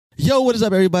Yo, what is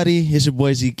up, everybody? It's your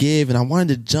boy Z Give, and I wanted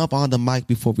to jump on the mic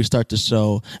before we start the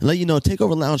show and let you know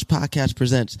Takeover Lounge Podcast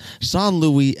presents Sean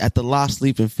Louis at the Lost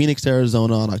Sleep in Phoenix,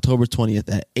 Arizona on October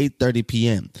 20th at 8:30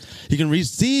 p.m. You can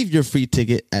receive your free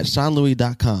ticket at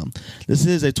SeanLouis.com. This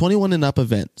is a 21 and up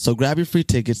event, so grab your free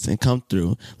tickets and come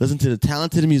through. Listen to the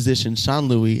talented musician Sean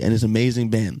Louis and his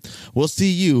amazing band. We'll see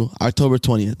you October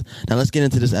 20th. Now let's get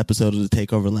into this episode of the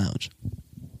Takeover Lounge.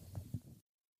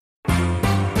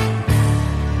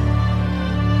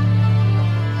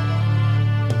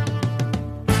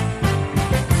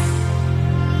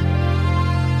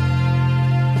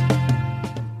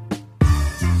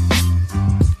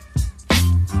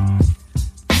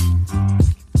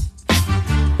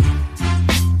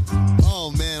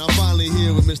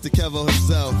 Mr. Kevo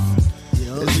himself.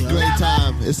 It's a great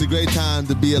time. It's a great time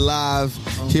to be alive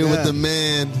here with the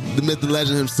man, the myth, the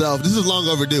legend himself. This is long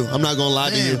overdue. I'm not gonna lie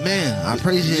to you. Man, I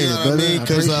appreciate it, what I mean?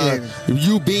 Because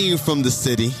you being from the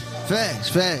city.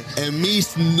 Facts. And me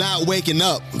not waking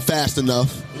up fast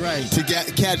enough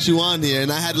to catch you on here.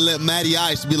 And I had to let Matty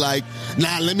Ice be like,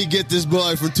 nah, let me get this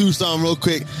boy from Tucson real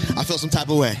quick. I felt some type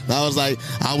of way. I was like,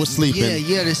 I was sleeping.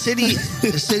 Yeah, the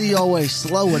city always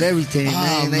slow with everything,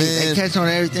 man. They catch on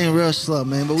everything real slow,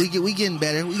 man. But we getting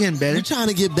better. We're trying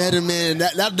to get better, man.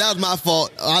 That was my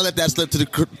fault. I let that slip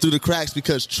through the cracks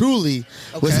because Truly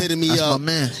was hitting me That's up. My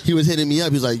man. He was hitting me up.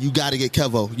 He was like, you got to get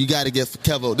Kevo. You got to get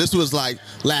Kevo. This was like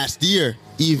last year.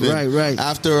 Even right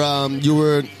after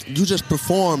you just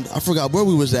performed. I forgot where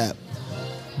we was at,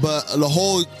 but we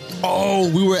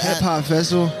were at Hip Hop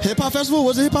Festival. Hip Hop Festival?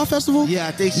 Was it Hip Hop Festival? Yeah,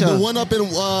 I think so. The one up in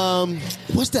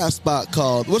what's that spot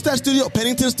called? What's that studio?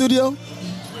 Pennington Studio.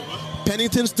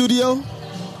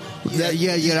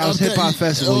 Yeah, that was Hip Hop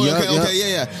Festival.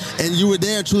 Okay, And you were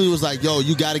there, and Truly was like, yo,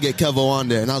 you got to get Kevo on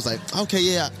there. And I was like, okay,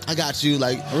 yeah, I got you.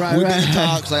 Like, we've been in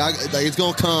talks, like it's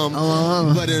going to come.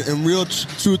 But in real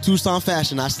true Tucson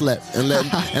fashion, I slept and let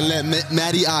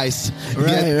Matty Ice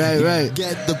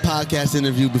get the podcast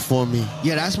interview before me.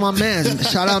 Yeah, that's my man.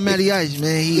 Shout out Matty Ice,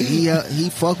 man. He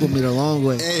fucked with me the long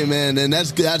way. Hey, man, and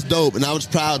that's dope. And I was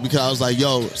proud because I was like,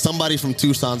 yo, somebody from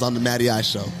Tucson's on the Matty Ice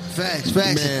show. Facts.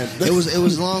 Man. It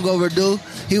was long overdue.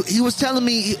 He was telling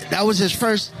me that was his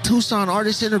first Tucson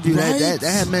artist interview. Right? That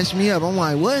had messed me up. I'm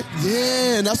like, what?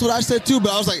 Yeah, and that's what I said too.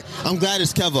 But I was like, I'm glad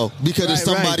it's Kevo because it's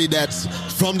somebody that's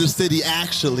from the city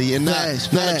actually, and not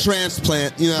a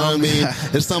transplant. You know what I mean?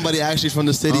 It's somebody actually from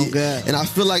the city. And I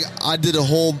feel like I did a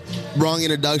whole wrong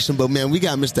introduction, but man, we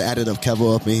got Mr. Added Up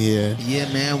Kevo up in here.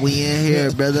 Yeah, man, we in here,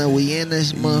 brother. We in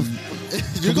this month.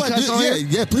 You're going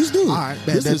to please do. All right,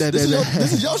 this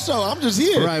is your show. I'm just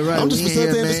here. Right. I'm just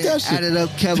facilitating discussion. Added Up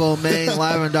Kevo, man,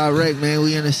 live and direct, man.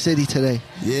 We in the city today.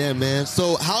 Yeah, man.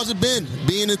 So how's it been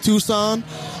being in Tucson?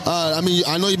 I mean,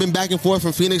 I know you've been back and forth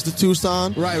from Phoenix to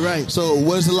Tucson. Right. So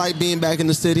what is it like being back in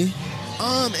the city?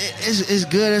 It's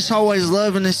good. It's always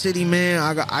love in the city, man.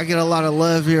 I get a lot of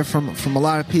love here from a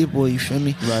lot of people. You feel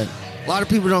me? Right. A lot of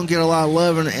people don't get a lot of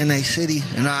love in their city,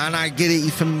 and I get it, you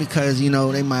feel me, because, they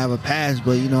might have a past,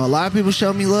 but, a lot of people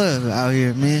show me love out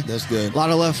here, man. That's good. A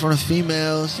lot of love from the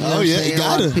females. You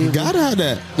gotta have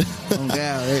that. Oh,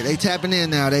 God, they tapping in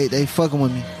now. They fucking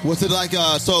with me. What's it like,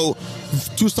 so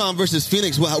Tucson versus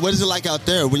Phoenix, what is it like out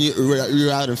there when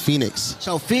you're out in Phoenix?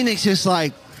 So Phoenix is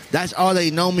like, that's all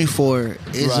they know me for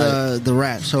is the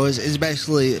rap. So it's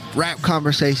basically rap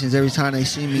conversations every time they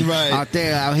see me out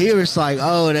there. Out here, it's like,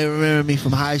 oh, they remember me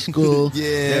from high school.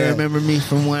 They remember me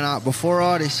from before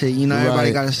all this shit.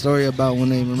 Everybody got a story about when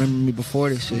they remember me before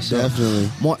this shit. So definitely.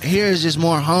 Here is just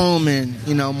more home and,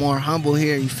 more humble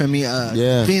here. You feel me?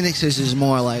 Phoenix is just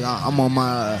more like, I'm on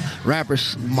my rapper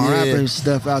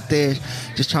stuff out there.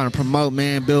 Just trying to promote,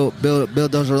 man, build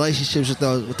those relationships with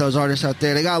those artists out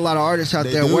there. They got a lot of artists out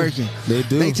there working. They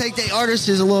do. They take their artists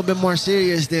a little bit more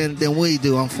serious than we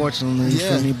do, unfortunately. You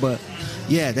feel me? But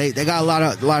yeah, they got a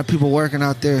lot of people working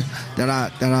out there that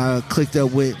I clicked up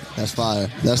with. That's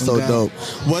fire. That's so dope.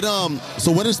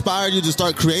 So what inspired you to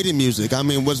start creating music? I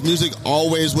mean, was music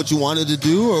always what you wanted to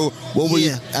do, or what were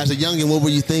you as a youngin'? What were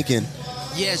you thinking?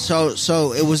 Yeah,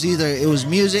 so it was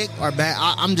music or bad.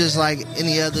 I'm just like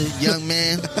any other young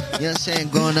man. You know what I'm saying?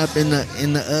 Growing up in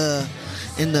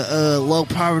the low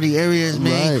poverty areas,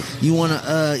 man. You want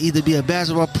to either be a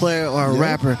basketball player or a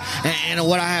rapper. And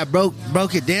what I had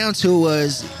broke it down to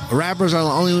was rappers are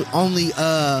the only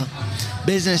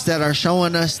business that are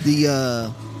showing us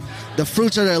the the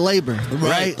fruits of their labor,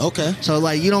 right? Okay. So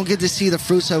like you don't get to see the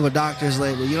fruits of a doctor's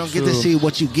labor. You don't get to see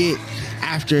what you get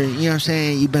after, you know what I'm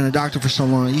saying, you've been a doctor for so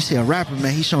long. You see a rapper,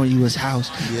 man, he's showing you his house.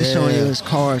 He's showing you his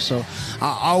car. So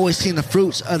I always seen the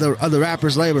fruits of the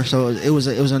rapper's labor. So it was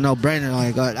a no-brainer.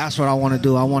 Like that's what I want to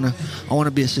do. I want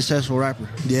to be a successful rapper.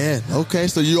 Yeah. Okay.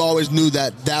 So you always knew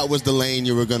that was the lane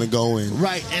you were gonna go in.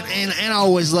 Right. And I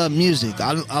always loved music.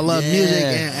 I love music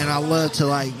and I love to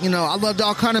like, you know, I loved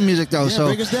all kind of music though. Yeah, so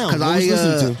break us down.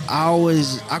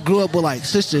 because I grew up with like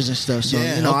sisters and stuff. So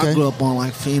you know, I grew up on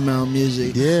like female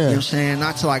music. Yeah. You know what I'm saying?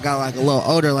 Not till I got like a little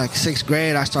older, like 6th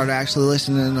grade, I started actually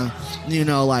listening to, you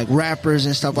know, like rappers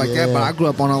and stuff like that. But I grew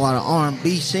up on a lot of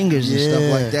R&B singers and stuff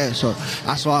like that. So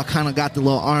that's why I kind of got the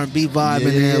little R&B vibe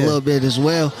in there a little bit as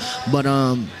well. But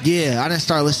I didn't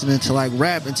start listening to like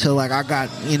rap until like I got,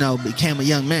 you know, became a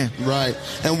young man. Right.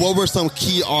 And what were some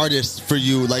key artists for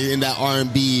you, like in that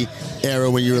R&B era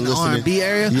when you were listening? R&B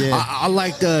area? Yeah. I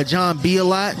liked John B a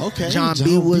lot. Okay. John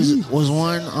B was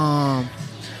one.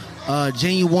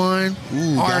 Genuine.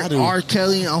 R.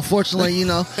 Kelly, unfortunately, you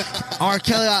know, R.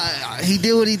 Kelly, he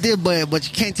did what he did, but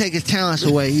you can't take his talents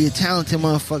away. He's a talented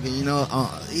motherfucker, you know,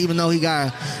 even though he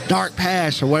got a dark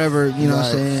past or whatever, you know what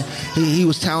I'm saying. He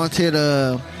was talented,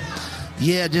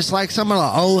 just like some of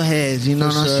the old heads, you know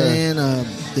what I'm saying,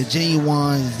 the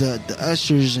Genuines, the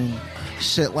Ushers and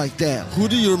shit like that. Who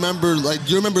do you remember? Like, do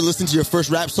you remember listening to your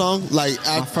first rap song? Like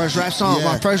my first rap song.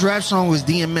 My first rap song was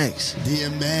DMX.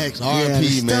 DMX,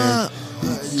 R.I.P. man.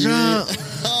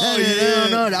 Oh yeah,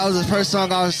 no, that was the first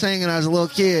song I was singing as a little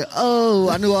kid. Oh,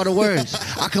 I knew all the words.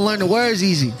 I can learn the words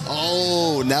easy.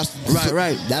 Oh, that's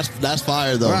right. That's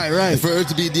fire though. Right. For it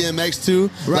to be DMX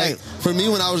too. Right. Like, for me,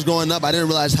 when I was growing up, I didn't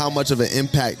realize how much of an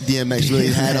impact DMX really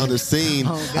had on the scene.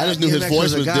 I just knew DMX his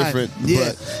voice was different. Yeah,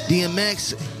 But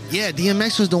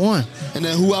DMX was the one. And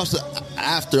then who else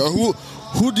after? Or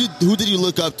who did you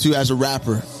look up to as a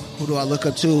rapper? Who do I look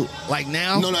up to? Like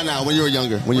now? No. When you were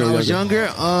younger. When I was younger,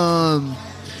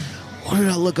 what did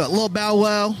I look up? Lil Bow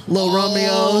Wow, Lil Romeo's.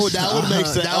 Oh, that would make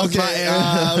sense. That was my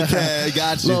era. Okay,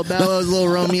 got you. Lil Bow Wow's, Lil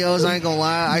Romeo's. I ain't gonna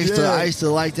lie. I used to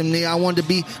like them. I wanted to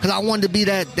be, because I wanted to be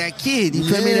that kid. You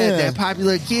feel me? That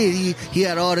popular kid. He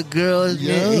had all the girls.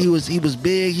 Yeah. Man. He was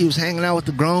big. He was hanging out with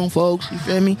the grown folks. You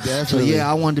feel me? Definitely. So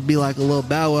I wanted to be like a Lil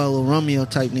Bow Wow, Lil Romeo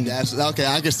type nigga. That's okay.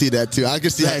 I can see that too. I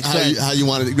can see how you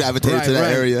wanted to gravitate to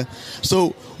that area. So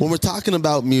when we're talking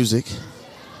about music,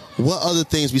 what other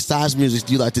things besides music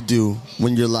do you like to do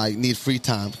when you're like need free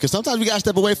time? Because sometimes we gotta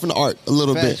step away from the art a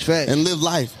little bit and live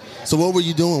life. So what were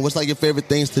you doing? What's like your favorite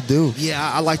things to do?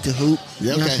 Yeah, I like to hoop.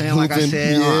 Yeah, you know what I'm saying? Like I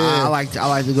said, I like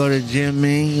to go to the gym,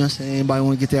 man. You know what I'm saying? Anybody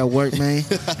want to get that work, man?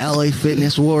 LA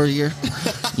Fitness Warrior.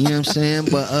 You know what I'm saying?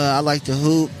 But I like to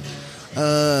hoop.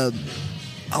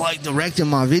 I like directing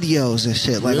my videos and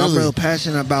shit. Like I'm real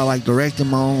passionate about like directing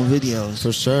my own videos.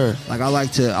 For sure. Like I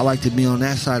like to be on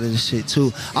that side of the shit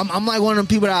too. I'm like one of them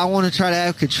people that I want to try to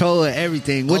have control of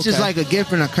everything, which is like a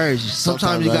gift and a curse.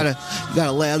 Sometimes you gotta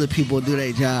let other people do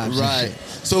their jobs. Right.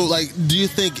 So like, do you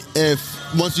think if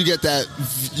once you get that,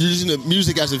 you're using the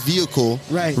music as a vehicle,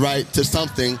 right, to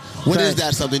something, what is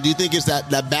that something? Do you think it's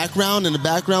that background in the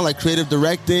background, like creative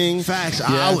directing? Facts.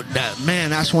 Yeah.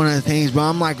 That's one of the things. But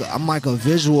I'm like a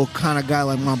visual kind of guy.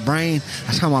 Like my brain,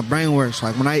 that's how my brain works.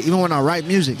 Like when I write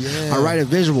music, I write a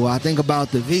visual. I think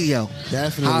about the video.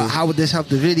 Definitely. How would this help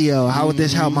the video? How would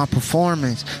this help my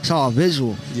performance? It's all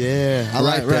visual. Yeah, I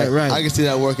like that. Right. I can see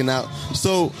that working out.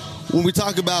 So when we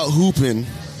talk about hooping,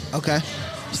 okay,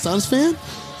 Suns fan?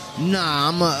 Nah,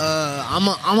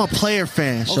 I'm a player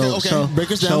fan. So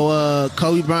break us down. So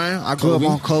Kobe Bryant. I grew up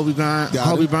on Kobe Bryant.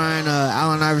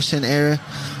 Allen Iverson era.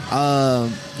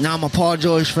 Now I'm a Paul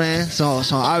George fan. So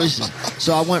obviously,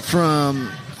 so I went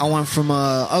from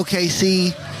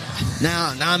OKC.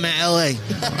 Now I'm in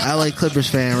LA Clippers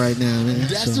fan right now, man.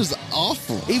 That's just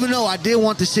awful. Even though I did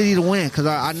want the city to win, because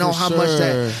I know how much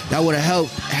that would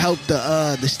have helped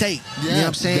the state. Yeah, you know what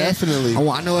I'm saying? Definitely.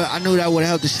 I knew that would have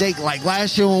helped the state. Like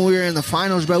last year when we were in the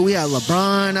finals, bro, we had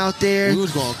LeBron out there. We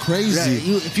was going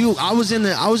crazy. I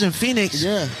was in Phoenix.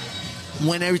 Yeah.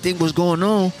 When everything was going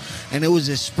on, and it was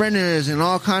just sprinters and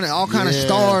all kind of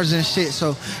stars and shit.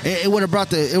 So it would have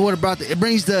brought it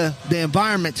brings the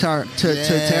environment to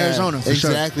Arizona for sure.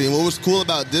 Exactly. And what was cool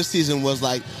about this season was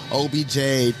like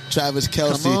OBJ, Travis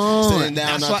Kelce sitting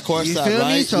down on the court side,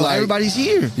 right? Me? So like, everybody's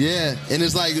here. Yeah, and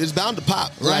it's like it's bound to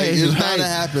pop, right? It's bound to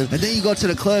happen. And then you go to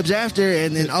the clubs after,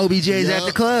 and then OBJ's at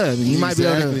the club. And you might be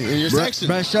able to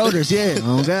brush shoulders, yeah.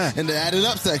 Oh God. And the added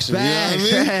up section, Facts,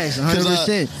 you know what I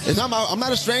mean? 100%. It's not I'm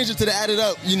not a stranger to the Add It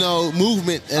Up,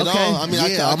 movement at all. I mean,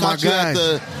 I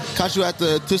caught you at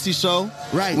the Tootsie show,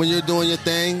 right? When you're doing your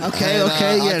thing. Okay.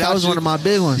 Yeah, that was one of my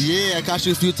big ones. Yeah, I caught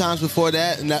you a few times before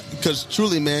that, and because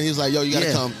Truly, man, he's like, yo, you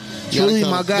gotta come. Truly,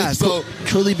 my guy. So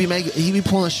Truly he be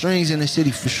pulling strings in the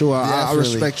city for sure. I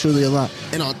respect Truly a lot.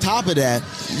 And on top of that,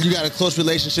 you got a close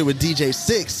relationship with DJ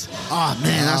Six. Oh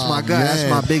man, that's my guy. Man. That's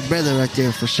my big brother right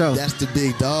there for sure. That's the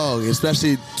big dog,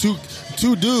 especially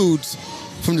two dudes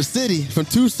from the city, from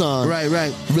Tucson.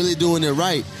 Right. Really doing it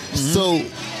right. Mm-hmm. So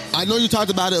I know you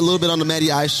talked about it a little bit on the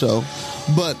Matty Ice show,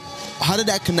 but how did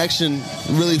that connection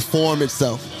really form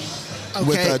itself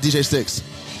with DJ Six?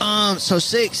 So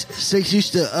Six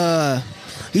used to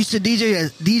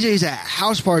DJs at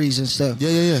house parties and stuff.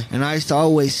 Yeah. And I used to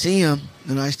always see him,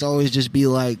 and I used to always just be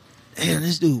like, damn,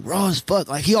 this dude raw as fuck.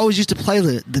 Like, he always used to play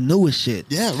the newest shit.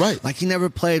 Yeah, right. Like, he never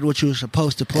played what you were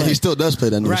supposed to play. And he still does play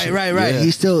that new shit. Right. Yeah.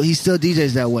 He still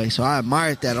DJs that way. So I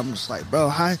admired that. I'm just like, bro,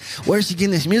 where's he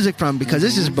getting this music from? Because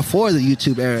this is before the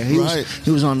YouTube era.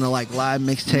 He was on the like live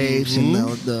mixtapes and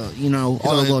the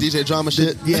all the DJ drama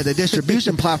shit. The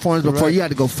distribution platforms before you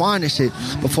had to go find this shit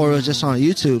before it was just on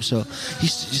YouTube. So he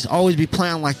used to just always be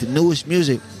playing like the newest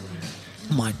music.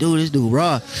 I'm like, dude, this dude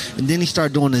raw. And then he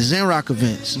started doing the Zen Rock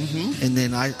events. Mm-hmm. And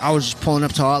then I was just pulling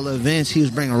up to all the events. He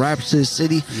was bringing rappers to the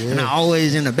city. Yeah. And I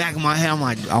always, in the back of my head, I'm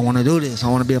like, I want to do this. I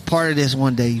want to be a part of this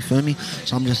one day, you feel me?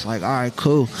 So I'm just like, all right,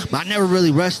 cool. But I never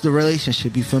really rushed the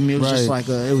relationship, you feel me? It was just like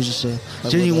a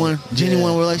genuine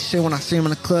relationship. When I see him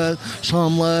in the club, show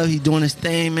him love. He doing his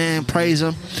thing, man. Praise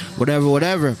him.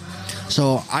 Whatever.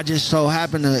 So I just so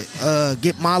happened to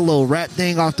get my little rap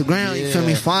thing off the ground. You feel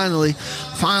me? Finally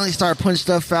started putting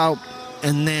stuff out,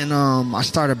 and then I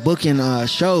started booking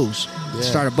shows.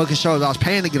 Started booking shows. I was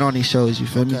paying to get on these shows. You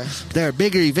feel me? They're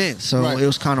bigger events, so it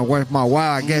was kind of worth my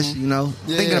while. I guess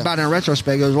thinking about it in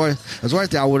retrospect, it was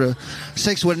worth it.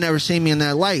 Six would have never seen me in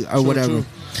that light or whatever. True.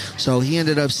 So he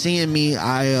ended up seeing me.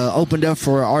 I opened up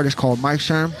for an artist called Mike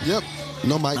Sherm. Yep.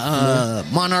 No, Mike.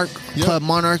 Monarch Club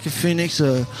Monarch in Phoenix.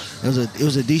 It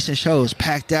was a decent show. It was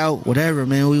packed out. Whatever,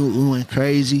 man. We went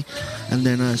crazy. And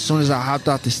then as soon as I hopped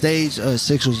off the stage,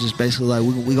 Six was just basically like,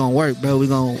 "We gonna work, bro. We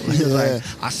gonna." Like,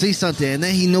 I see something, and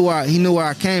then he knew where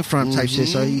I came from, type shit.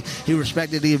 So he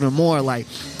respected it even more. Like,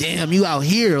 damn, you out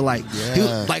here, like,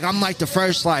 I'm like the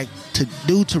first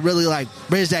to really like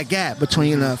bridge that gap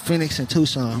between Phoenix and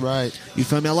Tucson. Right. You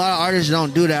feel me? A lot of artists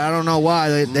don't do that. I don't know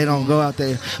why they don't go out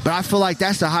there, but I feel like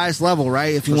that's the highest level,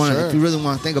 right? If you really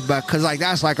want to think about, because like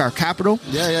that's like our capital.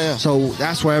 Yeah. So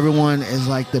that's where everyone is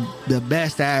like the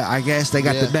best at. I guess they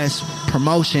got the best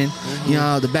promotion,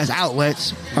 the best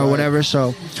outlets or whatever.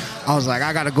 So I was like,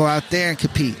 I got to go out there and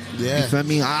compete. Yeah. You feel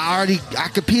me? I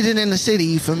competed in the city.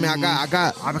 You feel me?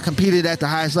 I competed at the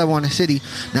highest level in the city.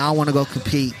 Now I want to go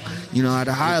compete, at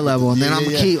a higher level, and then I'm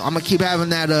gonna keep having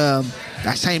that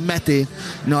same method,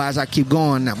 as I keep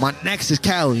going. My next is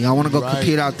Cali. I want to go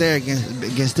compete out there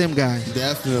against them guys.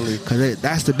 Definitely, because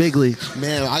that's the big leagues.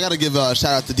 Man, I gotta give a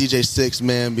shout out to DJ Six,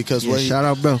 man, because shout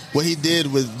out, bro. What he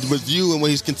did with you and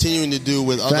what he's continuing to do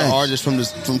with other artists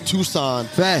from Tucson.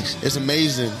 Facts. It's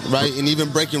amazing, right? And even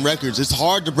breaking records. It's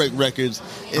hard to break records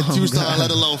in Tucson,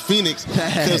 let alone Phoenix,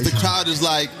 because the crowd is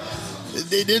like.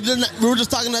 We were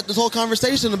just talking about this whole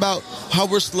conversation about how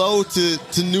we're slow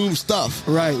to new stuff.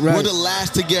 Right. We're the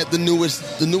last to get the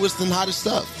newest and hottest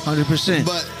stuff. 100%.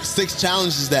 But Six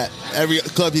challenges that. Every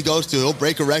club he goes to, he'll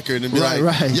break a record and be like,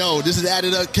 yo, this is Add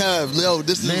It Up Kev. Yo,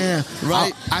 this is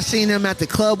right. I seen him at the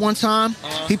club one time.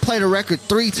 He played a record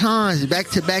 3 times back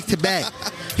to back to back.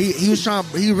 He was trying.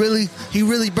 He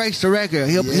really breaks the record.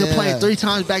 He'll play it 3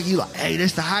 times back. He's like, hey,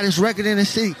 this the hottest record in the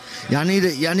city. Y'all need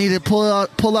to pull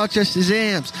out your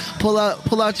Shazams, pull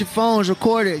out your phones,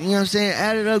 record it. You know what I'm saying?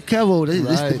 Add It Up, Kevo.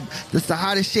 This the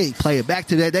hottest shit. Play it back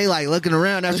to that. They like looking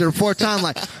around after the 4th time,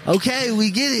 like, okay, we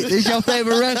get it. This your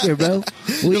favorite record, bro.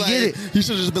 We get it. You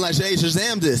should have just been like, hey,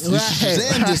 Shazam this.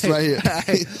 Shazam this right here.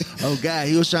 Oh God,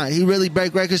 he really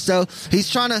break records. So he's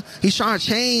trying to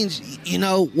change.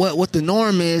 What the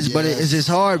norm is, but it's just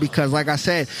hard because, like I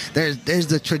said, there's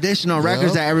the traditional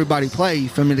records that everybody play. You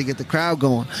feel me? To get the crowd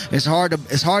going. It's hard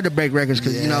to break records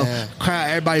because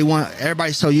crowd.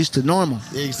 Everybody's so used to normal.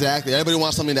 Exactly. Everybody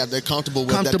wants something that they're comfortable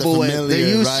with. That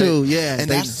they're used to. Yeah. And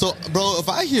that's so, bro. If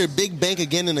I hear Big Bank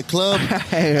again in the club,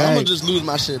 I'm gonna just lose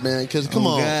my shit, man. Because come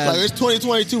on, like it's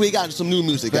 2022, we got some new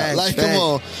music out. Like come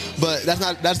on, but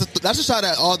that's a shot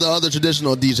at all the other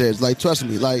traditional DJs. Like trust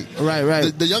me, like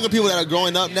the younger people that are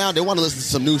growing up now, they want to listen to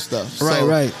some new stuff.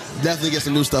 Right. Definitely get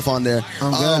some new stuff on there.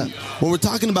 When we're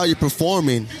talking about you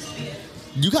performing,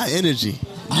 you got energy.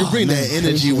 you bring that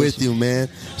energy with you, man.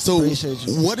 So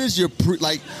what is your I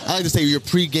like to say your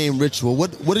pre-game ritual?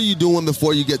 What are you doing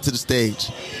before you get to the stage?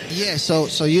 Yeah,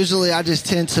 so usually I just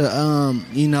tend to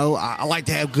I like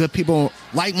to have good people,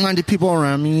 like-minded people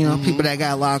around me, people that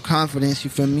got a lot of confidence, you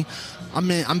feel me? I'm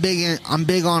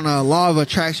big on a law of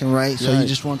attraction, right? So you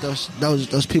just want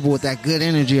those people with that good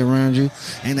energy around you,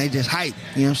 and they just hype.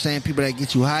 You know what I'm saying? People that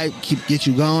get you hype, get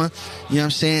you going. You know what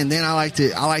I'm saying? Then I like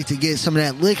to get some of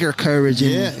that liquor courage in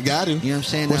me. Yeah, got it. You know what I'm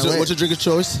saying? What's your drink of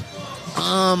choice?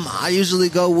 I usually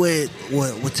go with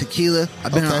tequila.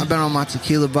 I've been on my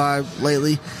tequila vibe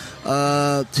lately.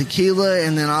 Tequila,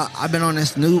 and then I've been on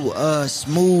this new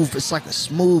smooth. It's like a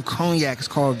smooth cognac. It's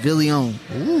called Villion.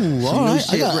 Ooh, all right.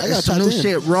 It's some new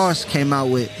shit Ross came out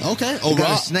with. Okay. Oh,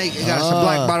 Ross. It got a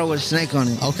black bottle with a snake on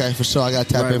it. Okay, for sure. I got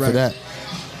to tap in for that.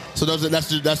 So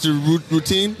that's your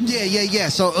routine? Yeah.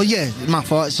 So, my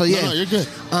fault. So, yeah. No, you're good.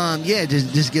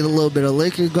 Just get a little bit of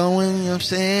liquor going, you know what I'm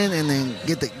saying? And then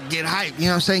get hype, you know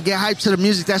what I'm saying? Get hype to the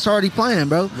music that's already playing,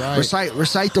 bro. Right.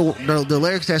 Recite the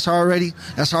lyrics that's already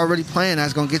playing.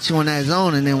 That's going to get you in that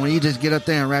zone. And then when you just get up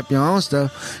there and rap your own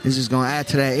stuff, it's just going to add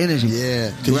to that energy.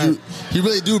 Yeah. Because you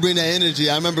really do bring that energy.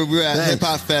 I remember we were at Hip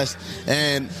Hop Fest,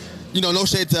 and no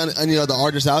shade to any other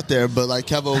artists out there, but like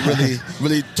Kevo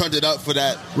really turned it up for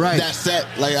that set.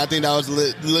 Like I think that was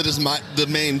lit as the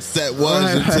main set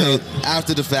was until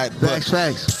after the fact. But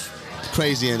facts.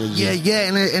 Crazy energy. Yeah,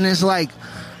 and it's like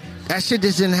that shit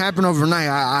just didn't happen overnight.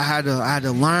 I had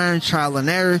to learn, trial and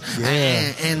error,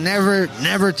 and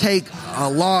never take a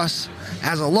loss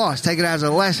as a loss. Take it as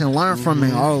a lesson. Learn from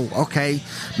it. Oh, okay.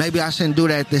 Maybe I shouldn't do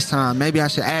that this time. Maybe I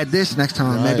should add this next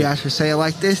time. Right. Maybe I should say it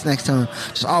like this next time.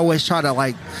 Just always try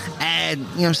to add, you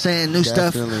know what I'm saying, new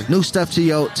stuff to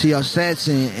your sets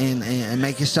and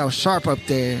make yourself sharp up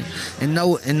there and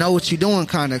know what you're doing.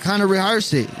 Kind of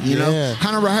rehearse it. You know,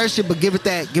 kind of rehearse it, but give it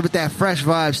that fresh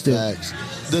vibe still. Facts.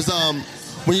 There's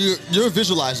when you're a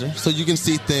visualizer, so you can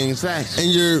see things. Facts. And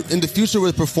you're in the future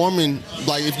with performing,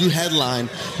 like if you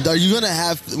headline, are you gonna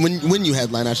have when you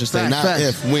headline, I should say,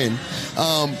 when.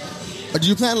 Do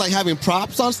you plan having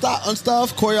props on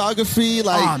stuff, choreography?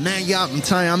 Oh man, yeah, I'm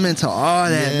telling you, I'm into all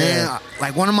that, man.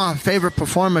 Like one of my favorite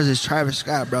performers is Travis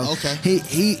Scott, bro. Okay.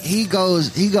 He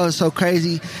goes so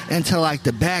crazy into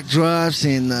the backdrops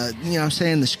and you know what I'm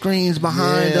saying, the screens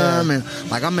behind them, and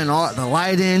I'm in all the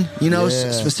lighting,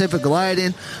 specific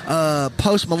lighting.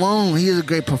 Post Malone, he's a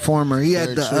great performer. He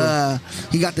had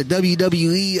he got the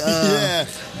WWE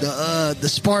the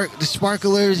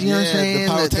sparklers, you know what I'm saying?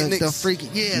 The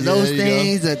freaking those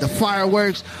things, the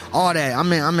fireworks, all that.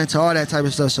 I'm into all that type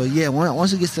of stuff. So yeah,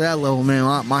 once it gets to that level,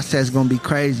 man, my set's gonna be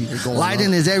crazy.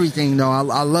 Lighting is everything, though.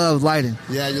 I love lighting.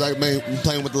 Yeah, you like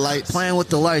playing with the lights. Playing with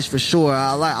the lights for sure.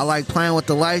 I like playing with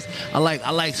the lights. I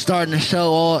like starting the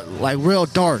show all real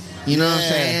dark. You know what I'm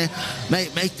saying?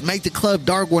 Make the club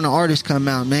dark when the artists come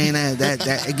out, man.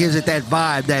 That it gives it that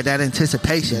vibe, that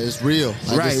anticipation. Yeah, it's real.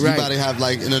 You gotta have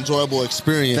an enjoyable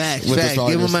experience with this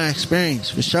artist. Give them an experience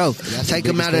for sure. Take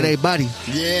them out of their body.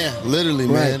 Yeah, literally,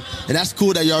 man. And that's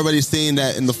cool that you're already seeing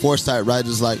that in the foresight, right?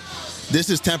 It's this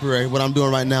is temporary, what I'm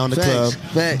doing right now in the club.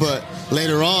 But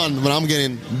later on, when I'm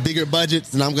getting bigger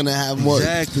budgets and I'm going to have more.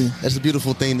 Exactly. That's a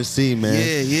beautiful thing to see,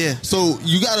 man. Yeah. So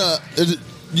you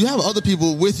have other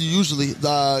people with you usually.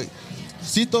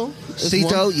 Cito,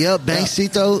 Banks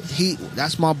Cito.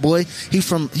 That's my boy. He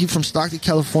from Stockton,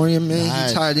 California, man. Nice.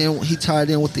 He tied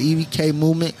in with the EVK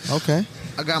movement. Okay.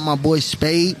 I got my boy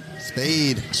Spade.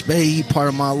 He part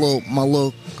of my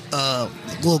little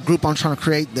group I'm trying to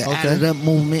create, the Added Up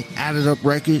movement, Added Up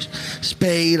Records.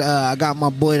 Spade, I got my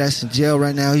boy that's in jail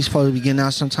right now. He's supposed to be getting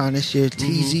out sometime this year.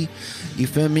 TZ, you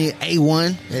feel me?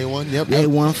 A1, yep.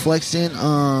 A1 flexing.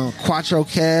 Quattro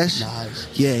Cash. Nice.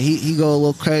 Yeah, he go a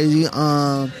little crazy.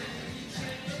 I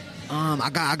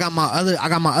got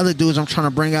my other dudes I'm trying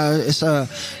to bring out. It's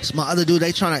my other dude.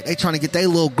 They trying to get their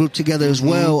little group together as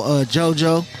well.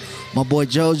 JoJo, my boy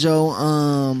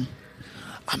JoJo.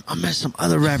 I met some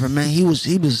other rapper, man. He was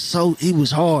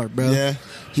hard, bro. Yeah.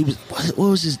 He was, what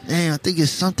was his name? I think it's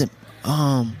something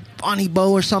Bonnie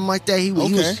Bo or something like that. He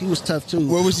was tough too.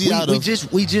 Where was he out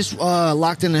of? We just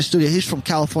locked in the studio. He's from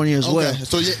California as well.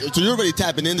 So you're already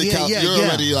tapping into California. You're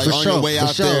already on your way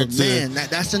out there. Man,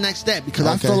 that's the next step because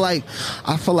I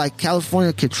feel like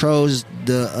California controls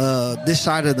this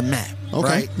side of the map. Okay.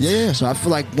 Right? Yeah. So I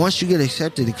feel like once you get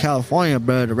accepted to California,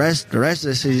 bro, the rest of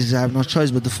the cities have no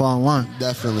choice but to fall in line.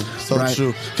 Definitely. So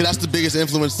true. Because that's the biggest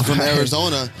influence from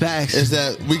Arizona. Facts. Is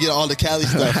that we get all the Cali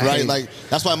stuff, right?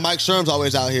 That's why Mike Sherm's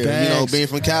always out here. Facts. Being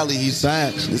from Cali, it's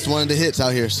one of the hits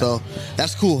out here. So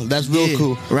that's cool. That's real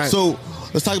cool. Right. So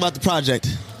let's talk about the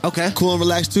project. Okay. Cool and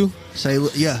Relaxed 2?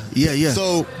 Yeah.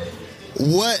 So,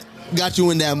 what got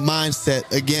you in that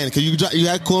mindset again? Because you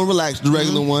had Cool and Relaxed, the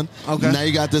regular one. Okay. Now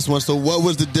you got this one. So, what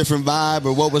was the different vibe,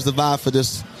 or what was the vibe for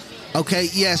this? Okay,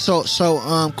 yeah, so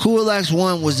Cool Relax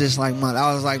 1 was just like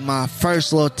that was like my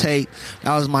first little tape.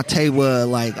 That was my tape where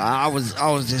like I was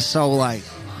just so like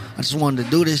I just wanted to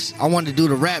do this. I wanted to do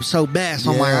the rap so bad.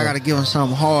 So I'm like, I gotta give him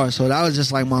something hard. So that was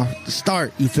just like the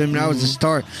start. You feel me? That was the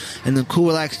start. And then Cool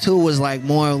Relax 2 was like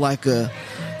more like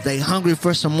they hungry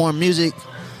for some more music.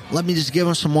 Let me just give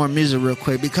them some more music real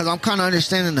quick because I'm kind of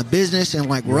understanding the business and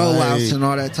like rollouts and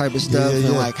all that type of stuff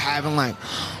and like having like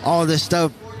all this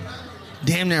stuff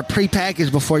damn near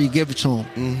pre-packaged before you give it to them.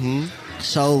 Mm-hmm.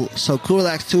 So Cool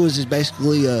Relax 2 is just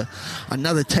basically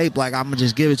another tape. Like I'm gonna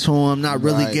just give it to them, not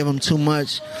really give them too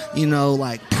much,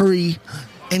 like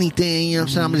anything. You know what I'm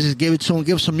saying? I'm gonna just give it to them,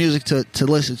 give them some music to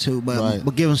listen to,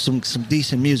 but give them some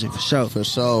decent music for sure. For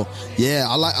sure. Yeah,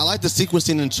 I like the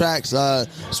sequencing and tracks.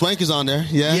 Swank is on there.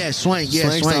 Yeah, Swank.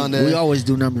 Swank's on there. We always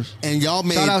do numbers. And y'all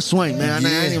made shout out Swank, man.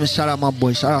 I ain't even shout out my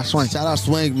boy. Shout out Swank. Shout out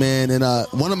Swank, man. And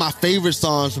one of my favorite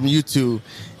songs from you two.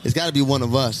 It's got to be One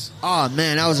of Us. Oh,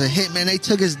 man, that was a hit, man. They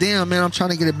took us down, man. I'm trying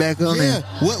to get it back on there.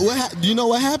 Do you know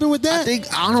what happened with that?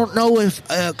 I don't know if,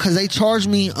 because they charged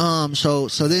me, so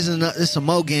this is a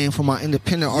mo game for my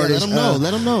independent artists.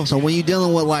 Let them know. So when you're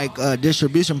dealing with, like,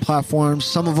 distribution platforms,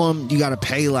 some of them you got to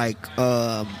pay, like,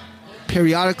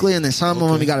 periodically, and then some of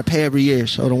them you got to pay every year.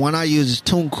 So the one I use is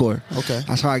TuneCore. Okay.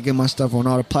 That's how I get my stuff on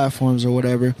all the platforms or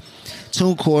whatever.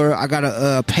 TuneCore, I got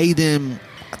to pay them,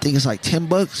 I think it's like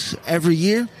 $10 every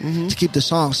year to keep the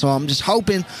song. So I'm just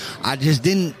hoping. I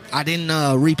didn't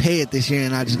repay it this year,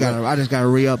 and I just gotta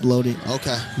re-upload it.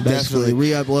 Okay, basically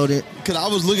re-upload it. Because I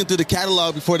was looking through the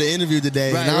catalog before the interview today,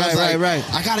 and I was like,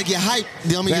 I gotta get hyped.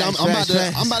 I'm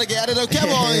about to get added up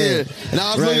Kevo on here, and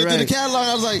I was looking through the catalog,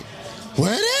 and I was like,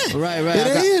 where it is? Right.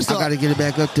 I got to get it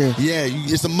back up there. Yeah,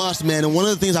 it's a must, man. And one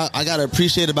of the things I got to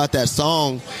appreciate about that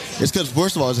song is because,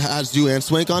 first of all, it has you and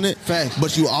Swank on it. Facts.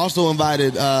 But you also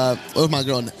invited, what's my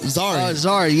girl? Zari.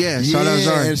 Zari, yeah. Shout out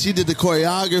Zari. And she did the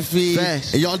choreography.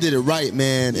 Facts. And y'all did it right,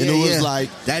 man. And it was like...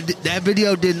 That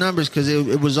video did numbers because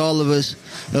it was all of us.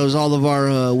 It was all of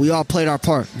our... we all played our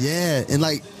part. Yeah. And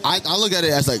like, I look at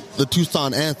it as like the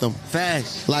Tucson anthem.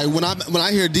 Facts. Like when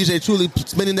I hear DJ Truly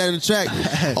spinning that in the track,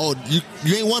 oh,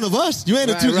 you ain't one of us. You ain't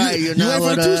a Tucson. Right. You ain't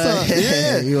from Tucson.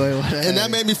 Yeah. You ain't and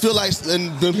that made me feel like,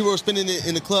 and when people were spinning it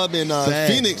in the club in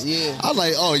Phoenix, I was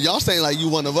like, oh, y'all saying like you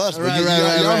one of us, but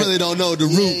y'all really don't know the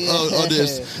root of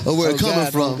this, of where it's coming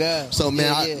from. So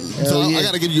man, I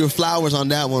got to give you your flowers on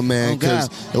that one, man, because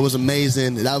it was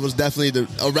amazing. That was definitely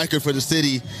a record for the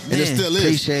city, and it still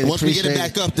is. Once we get it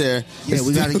back up there,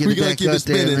 we got to get it back up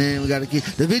there, man. We got to keep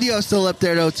the video's still up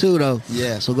there though.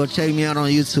 Yeah. So go check me out on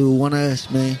YouTube. One of us,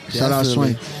 man. Shout out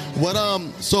Swank. What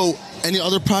so any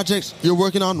other projects you're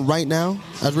working on right now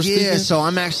as we're speaking? Yeah, so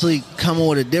I'm actually coming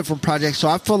with a different project. So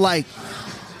I feel like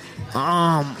a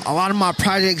lot of my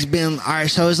projects been all right.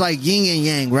 So it's like yin and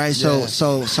yang, right? Yeah.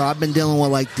 So I've been dealing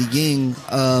with like the yin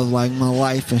of like my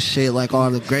life and shit, like all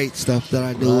the great stuff that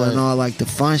I do and all like the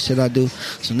fun shit I do.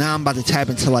 So now I'm about to tap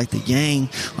into like the yang,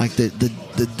 like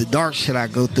the dark shit I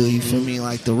go through. You feel me?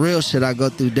 Like the real shit I go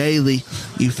through daily.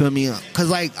 You feel me? Cause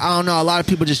like I don't know, a lot of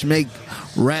people just make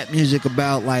rap music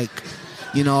about like,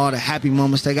 all the happy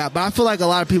moments they got. But I feel like a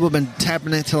lot of people have been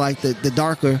tapping into like the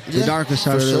darker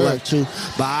side of their life too.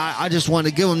 But I just want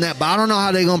to give them that. But I don't know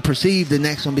how they're gonna perceive the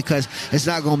next one because it's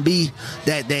not gonna be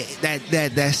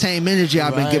that same energy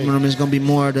I've been giving them. It's gonna be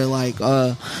more the like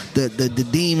the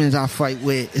demons I fight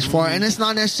with as far, and it's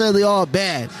not necessarily all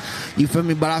bad. You feel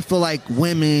me? But I feel like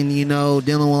women,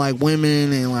 dealing with like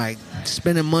women and like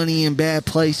spending money in bad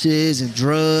places and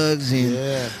drugs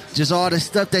and just all the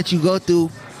stuff that you go through.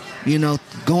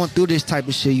 Going through this type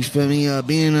of shit, you feel me?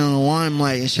 Being in the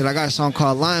limelight and shit. I got a song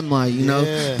called Limelight,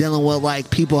 dealing with like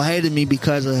people hating me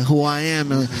because of who I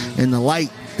am and the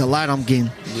light I'm getting.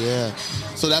 Yeah.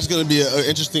 So that's going to be an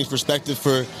interesting perspective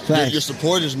for your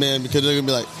supporters, man, because they're going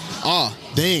to be like, oh,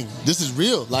 dang, this is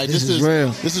real. Like this is real.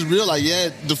 This is real. Like, yeah,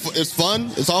 it's fun.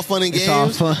 It's all fun and games.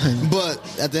 It's all fun.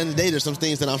 But at the end of the day, there's some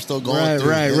things that I'm still going through.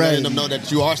 Right. Letting them know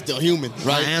that you are still human,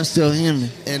 right? I am still human.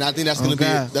 And I think that's going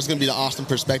to be the awesome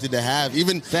perspective to have.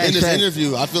 Even in this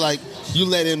interview, I feel like you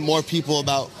let in more people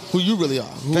about who you really are.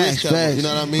 Who is Kevo, you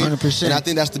know what I mean? 100%. And I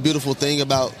think that's the beautiful thing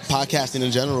about podcasting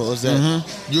in general is that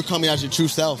you're coming as your true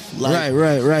self. Like,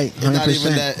 right.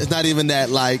 100%. It's not even that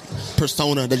like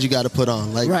persona that you got to put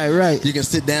on. Like, right. You can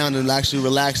sit down and actually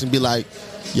relax and be like,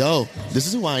 yo, this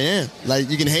is who I am. Like,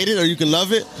 you can hate it or you can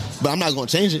love it, but I'm not going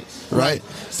to change it, right?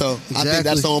 So I think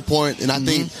that's so important. And I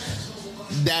think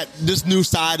that this new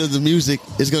side of the music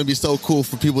is going to be so cool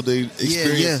for people to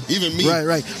experience. Yeah. Even me.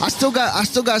 Right. I still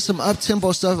got some up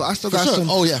tempo stuff. I still got some.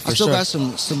 Oh yeah, for sure. got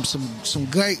some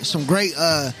great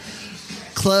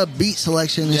club beat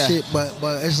selection and shit. But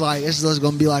it's just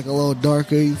gonna be like a little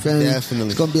darker. You feel me? Definitely.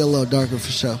 It's gonna be a little darker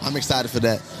for sure. I'm excited for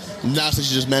that. Now since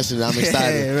you just mentioned it, I'm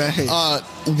excited.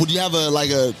 Right. Would you have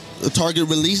a target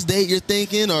release date you're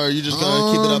thinking, or are you just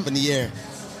gonna keep it up in the air?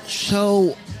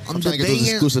 So I'm trying to get those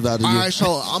exclusive out of you. All right,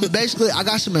 so I'm basically I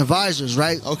got some advisors,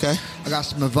 right? Okay. I got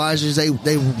some advisors. They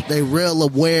real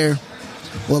aware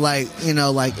with like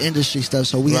industry stuff.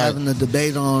 So we having a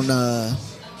debate on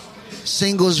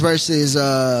singles versus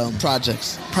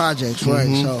projects, right?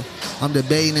 So I'm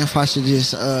debating if I should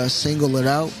just single it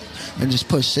out and just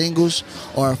push singles,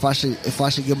 or if I should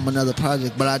give them another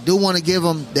project. But I do want to give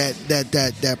them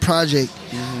that project.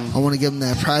 I want to give them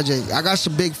that project. I got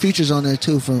some big features on there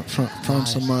too from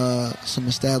nice. some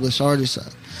established artists.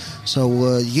 So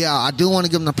I do want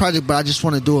to give them the project, but I just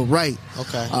want to do it right.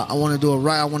 Okay. I want to do it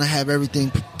right. I want to have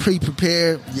everything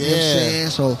pre-prepared. Yeah. You know what I'm saying?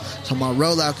 So my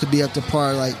rollout could be up to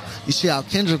par. Like you see how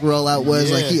Kendrick rollout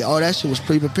was. Like that shit was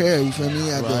pre-prepared. You feel me?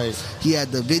 He had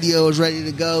the videos ready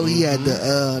to go. He had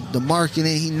the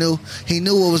marketing. He knew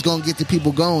what was gonna get the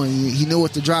people going. He knew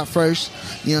what to drop first.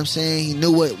 You know what I'm saying? He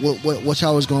knew what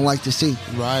y'all was gonna like to see.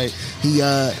 Right.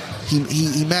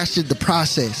 He mastered the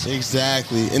process.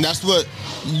 Exactly, and that's what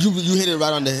you hit it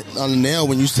right on the nail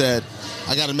when you said,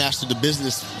 I got to master the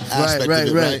business aspect of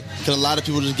it, right? Because a lot of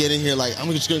people just get in here like,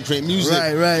 I'm just going to create music,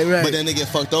 right. But then they get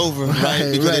fucked over,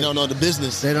 right? Because they don't know the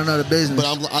business. They don't know the business. But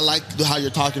I like how you're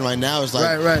talking right now. It's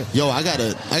like, yo, I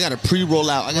gotta pre-roll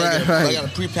out. I gotta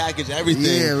pre-package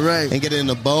everything, and get it in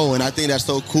a bow. And I think that's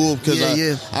so cool because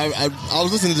I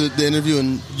was listening to the interview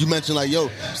and you mentioned like, yo,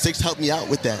 Six helped me out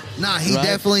with that. Nah, he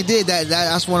definitely did that.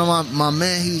 That's one of my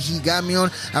man. He got me on.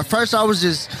 At first, I was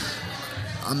just.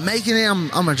 I'm making it. I'm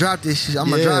gonna drop this shit. I'm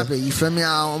gonna drop it. You feel me?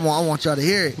 I want y'all to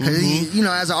hear it. Cause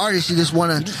as an artist, you just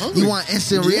want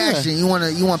instant reaction. You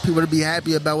want people to be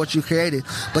happy about what you created.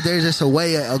 But there's just a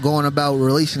way of going about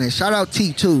releasing it. Shout out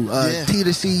T too. T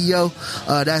the CEO.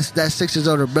 That's Six's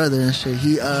older brother and shit.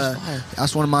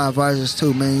 That's one of my advisors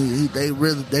too, man. They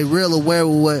real aware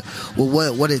with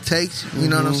what it takes. You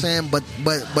know what I'm saying? But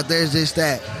there's just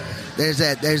that. There's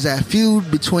that feud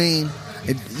between.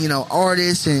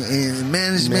 Artists and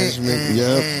management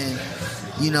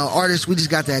and artists, we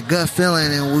just got that gut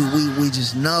feeling and we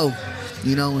just know,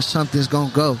 when something's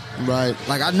gonna go. Right.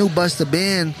 Like I knew Busta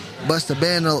Band,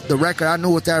 the record, I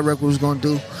knew what that record was gonna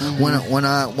do when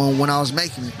I was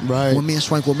making it. Right. When me and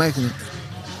Swank were making it.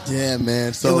 Yeah,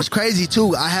 man. So it was crazy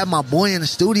too. I had my boy in the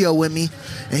studio with me,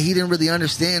 and he didn't really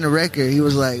understand the record. He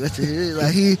was like, "What's it?"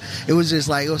 Like it was just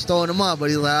like it was throwing him up.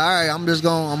 But he's like, "All right, I'm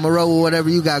gonna roll with whatever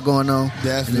you got going on."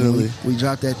 Definitely. We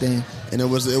dropped that thing, and it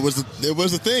was a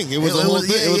thing. It was a whole thing.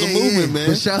 It was a movement, man.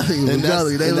 For sure.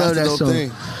 They love that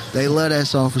song. They love that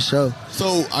song for sure.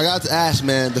 So I got to ask,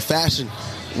 man, the fashion.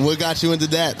 What got you into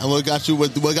that? And what got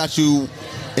you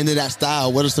into that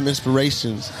style? What are some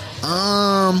inspirations?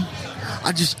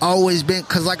 I just always been,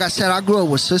 cause like I said, I grew up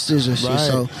with sisters and shit,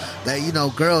 so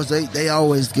that girls they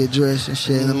always get dressed and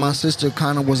shit. And my sister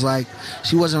kind of was like,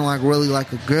 she wasn't like really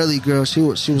like a girly girl. She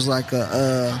was like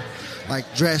a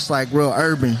like dressed like real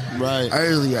urban,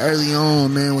 early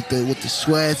on, man, with the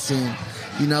sweats and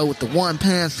with the one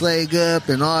pants leg up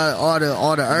and all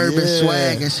the urban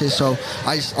swag and shit. So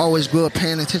I just always grew up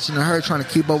paying attention to her, trying to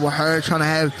keep up with her, trying to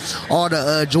have all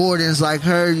the Jordans like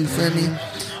her. You feel me?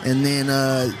 And then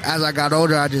as I got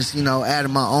older, I just, added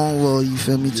my own little, you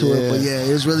feel me, to it. But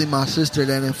it was really my sister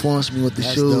that influenced me with the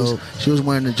shoes. Dope. She was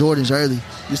wearing the Jordans early.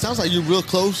 It sounds like you're real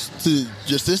close to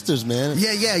your sisters, man.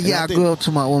 Yeah. I grew up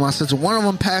with my sister. One of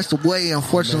them passed away,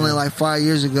 unfortunately, like 5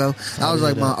 years ago. That was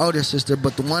like my older sister.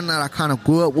 But the one that I kind of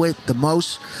grew up with the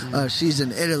most, she's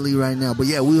in Italy right now. But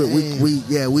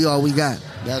we all we got.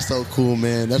 That's so cool,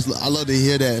 man. I love to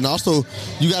hear that. And also,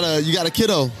 you got a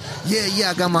kiddo.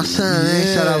 Yeah, I got my son,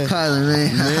 man. Shout out Kyler,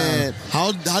 man.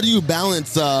 How do you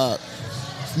balance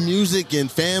music and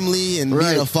family and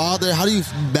being a father? How do you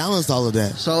balance all of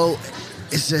that? So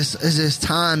it's just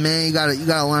time, man. You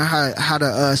gotta learn how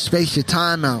to space your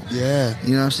time out. Yeah.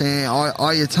 You know what I'm saying?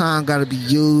 All your time gotta be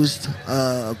used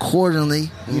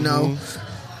accordingly.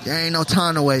 There ain't no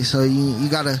time to waste, so you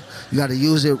gotta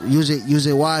use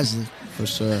it wisely. For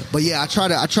sure. But yeah, I try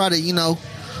to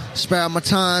spare out my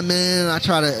time, man. I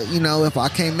try to, if I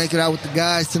can't make it out with the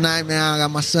guys tonight, man, I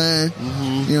got my son. You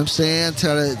know what I'm saying?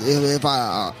 If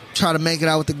I try to make it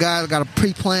out with the guys, I got to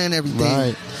pre-plan everything.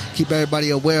 Right. Keep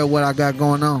everybody aware of what I got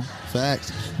going on.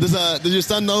 Facts. Does your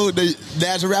son know that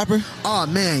Dad's a rapper? Oh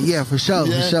man, yeah, for sure.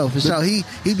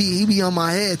 He be on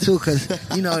my head too, cause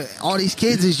you know all these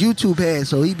kids is YouTube heads,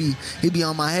 so he be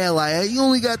on my head like, hey, you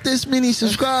only got this many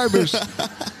subscribers.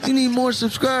 You need more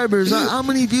subscribers. How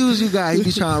many views you got? He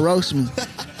be trying to roast me.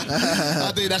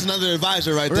 I think that's another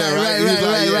advisor right there,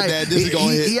 right? Right. Dad, this is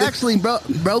gonna hit. He actually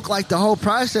broke like the whole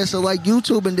process of like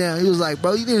YouTubing down. He was like,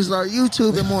 bro, you need to start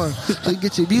YouTubing more so you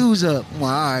get your views up. I'm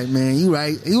like, all right, man, you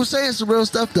right. He was saying some real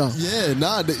stuff though. Yeah,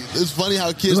 it's funny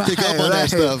how kids pick up on that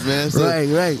stuff, man. So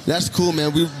right. That's cool,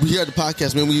 man. We here at the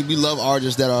podcast, man. We love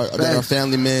artists that are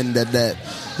family men that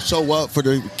show up for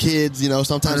their kids. You know,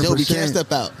 sometimes we can't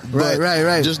step out.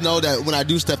 Right. Just know that when I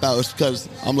do step out, it's because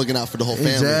I'm looking out for the whole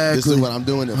family. Exactly. This is what I'm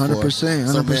doing it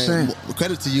 100%. So, man,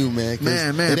 credit to you, man.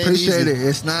 Man, appreciate it.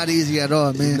 It's not easy at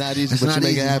all, man. It's not easy, but you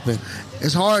make it happen.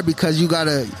 It's hard because you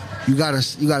gotta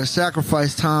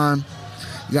sacrifice time.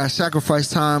 You gotta sacrifice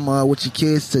time with your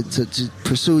kids to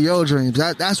pursue your dreams.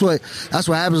 That's what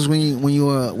happens when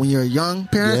you're a young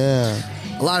parent. Yeah.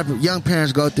 A lot of young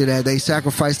parents go through that. They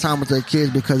sacrifice time with their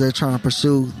kids because they're trying to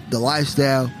pursue the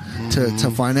lifestyle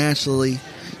to financially,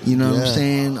 you know what I'm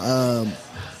saying,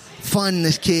 fund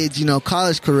this kid's, you know,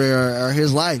 college career or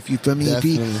his life. You feel me?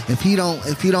 Definitely. If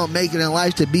he don't make it in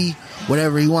life to be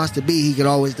whatever he wants to be, he could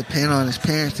always depend on his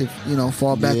parents to, you know,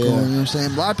 fall back on. You know what I'm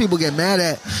saying? A lot of people get mad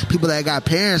at people that got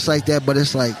parents like that, but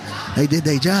it's like they did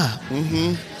their job.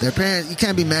 Their parents, you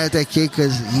can't be mad at that kid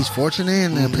because he's fortunate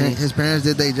and his parents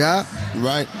did their job.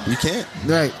 Right. You can't.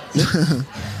 Right.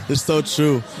 It's so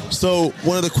true. So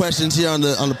one of the questions here on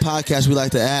the podcast we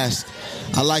like to ask.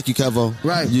 I like you, Kevo.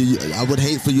 Right. I would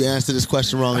hate for you to answer this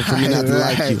question wrong and for me not to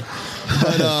like you.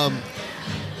 But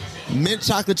mint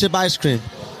chocolate chip ice cream.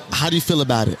 How do you feel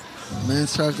about it? Mint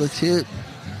chocolate chip.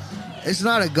 It's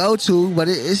not a go-to, but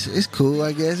it's cool,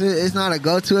 I guess. It's not a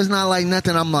go-to. It's not like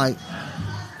nothing I'm like,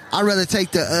 I'd rather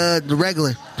take the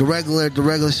regular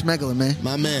smuggler, man.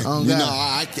 My man. Oh, you know,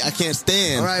 I can't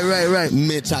stand right.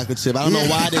 mint chocolate chip. I don't know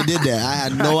why they did that. I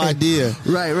had no idea.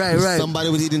 Right. Somebody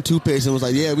was eating toothpaste and was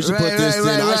like, yeah, we should put this in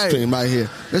ice cream right here.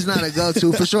 It's not a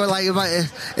go-to. For sure, like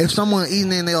if someone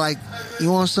eating it and they're like,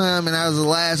 you want some? And that was the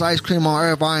last ice cream on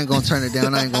earth, I ain't going to turn it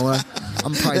down. I ain't going to lie.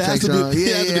 I'm probably take some.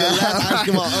 Yeah. Ice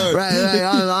cream on earth. Right.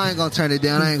 I ain't going to turn it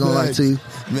down. I ain't going to lie to you.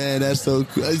 Man, that's so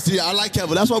cool. See, I like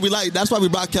Kevo. That's why we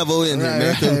brought Kevo in here,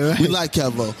 man. Right. We like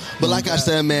Kevo. But like I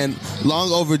said, man,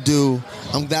 long overdue.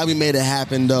 I'm glad we made it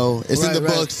happen, though. It's in the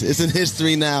books. It's in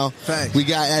history now. Facts. We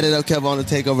got Added Up Kevo on the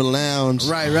Takeover Lounge.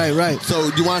 Right.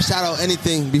 So, do you want to shout out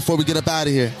anything before we get up out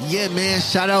of here? Yeah, man.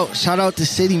 Shout out the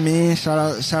city, man. Shout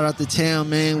out the town,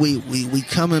 man. We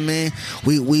coming, man.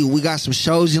 We got some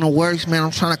shows in the works, man.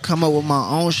 I'm trying to come up with my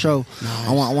own show. Nice.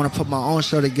 I want to put my own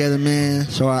show together, man.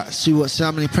 So I see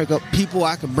how many people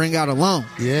I can bring out alone.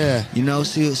 Yeah. You know,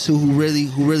 see who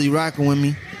really rocking with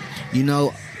me. You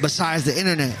know, besides the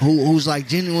internet, who's like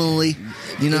genuinely,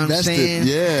 you know invested, what I'm saying?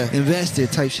 Yeah. Invested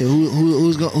type shit.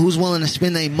 Who's willing to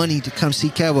spend their money to come see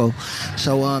Kevo?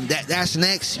 So that's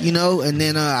next, you know. And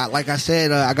then like I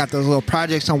said, I got those little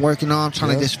projects I'm working on. I'm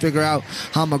trying to just figure out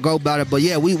how I'm gonna go about it. But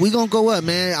yeah, we gonna go up,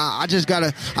 man. I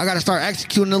gotta start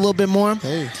executing a little bit more.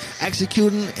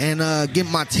 Executing and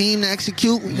get my team to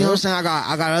execute. You know what I'm saying?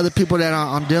 I got other people that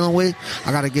I'm dealing with.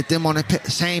 I gotta get them on the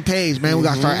same page, man. We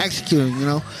gotta start executing. You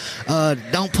know,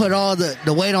 don't put all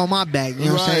the weight on my back. You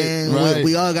know what I'm saying? Right.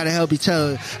 We all gotta help each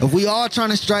other. If we all trying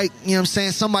to strike, you know what I'm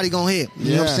saying, somebody gonna hit.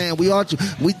 You know what I'm saying?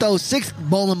 We throw 6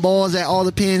 bowling balls at all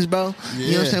the pins, bro.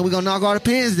 You know what I'm saying? We gonna knock all the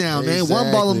pins down, man.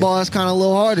 One bowling ball is kind of a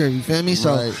little harder. You feel me?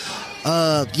 So.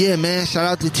 Yeah, man. Shout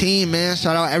out the team, man.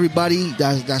 Shout out everybody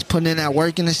that's putting in that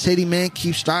work in the city, man.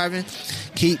 Keep striving.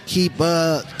 Keep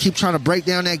trying to break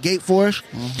down that gate for us.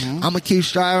 I'm gonna keep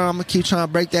striving. I'm gonna keep trying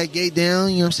to break that gate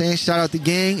down. You know what I'm saying? Shout out the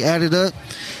gang, Added Up,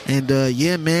 and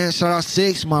yeah, man. Shout out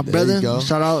Six, my brother.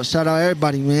 Shout out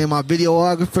everybody, man. My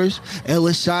videographers,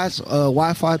 Ellis Shots,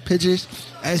 Wi-Fi Pictures,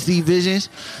 SD Visions.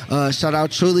 Shout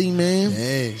out Truly, man.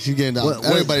 Hey, she's getting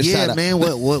everybody shout out. Yeah, man.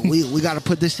 What we got to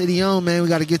put this city on, man. We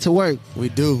got to get to work. We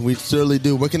do. We surely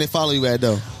do. Where can they follow you at,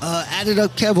 though? Added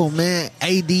Up Kevo, man.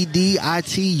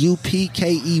 ADDITUPKEVO.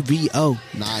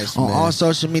 Nice, on man. all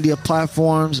social media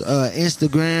platforms,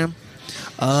 Instagram.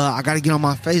 I got to get on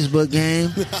my Facebook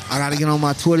game. I got to get on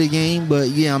my Twitter game. But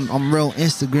yeah, I'm real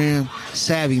Instagram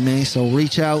savvy, man. So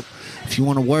reach out if you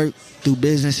want to work, do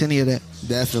business, any of that.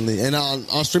 Definitely. And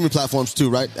on streaming platforms too,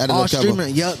 right? All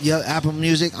streaming, yep. Apple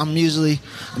Music. I'm usually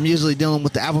dealing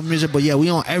with the Apple Music, but yeah, we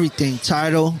on everything.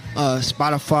 Tidal,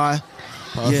 Spotify,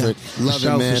 Perfect. Yeah, Love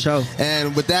it, man. For sure.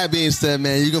 And with that being said,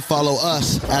 man, you can follow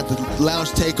us at the Lounge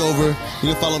Takeover.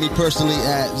 You can follow me personally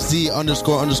at Z__GIV.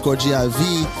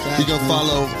 You can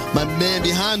follow my man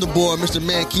behind the board, Mr.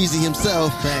 Mankeezy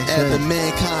himself, at the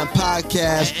Mankind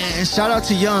Podcast. And shout out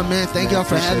to Young, man. Thank y'all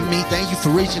for having me. Thank you for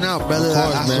reaching out, brother.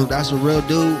 Of course, man. That's a real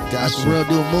dude. That's a real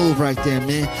dude move right there,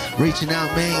 man. Reaching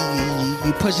out, man.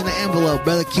 You pushing the envelope,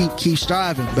 brother. Keep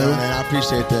striving, brother. Man, I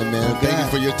appreciate that, man. Thank you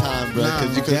for your time, bro.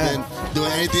 Because you could have been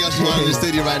doing anything else you wanted in the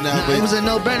city right now. It was a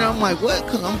no-brainer. I'm like, what?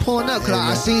 Cause I'm pulling up. Cause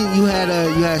I seen you had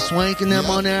Swank and them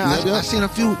on there. I seen a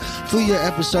few your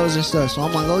episodes and stuff. So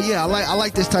I'm like, oh yeah, I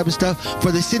like this type of stuff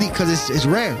for the city because it's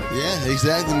rare. Yeah,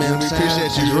 exactly, man. We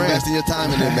appreciate you investing your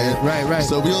time in it, man. Right.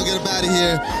 So we gonna get up out of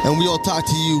here, and we gonna talk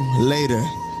to you later.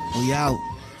 We out.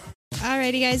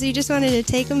 Alrighty, guys, we just wanted to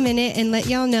take a minute and let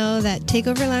y'all know that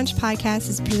Takeover Lounge Podcast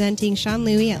is presenting Sean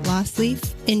Louie at Lost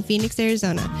Leaf in Phoenix,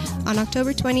 Arizona on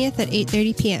October 20th at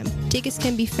 8:30 p.m. Tickets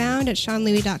can be found at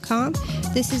SeanLouie.com.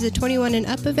 This is a 21 and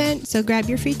up event, so grab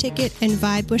your free ticket and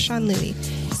vibe with Sean Louie.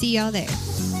 See y'all there.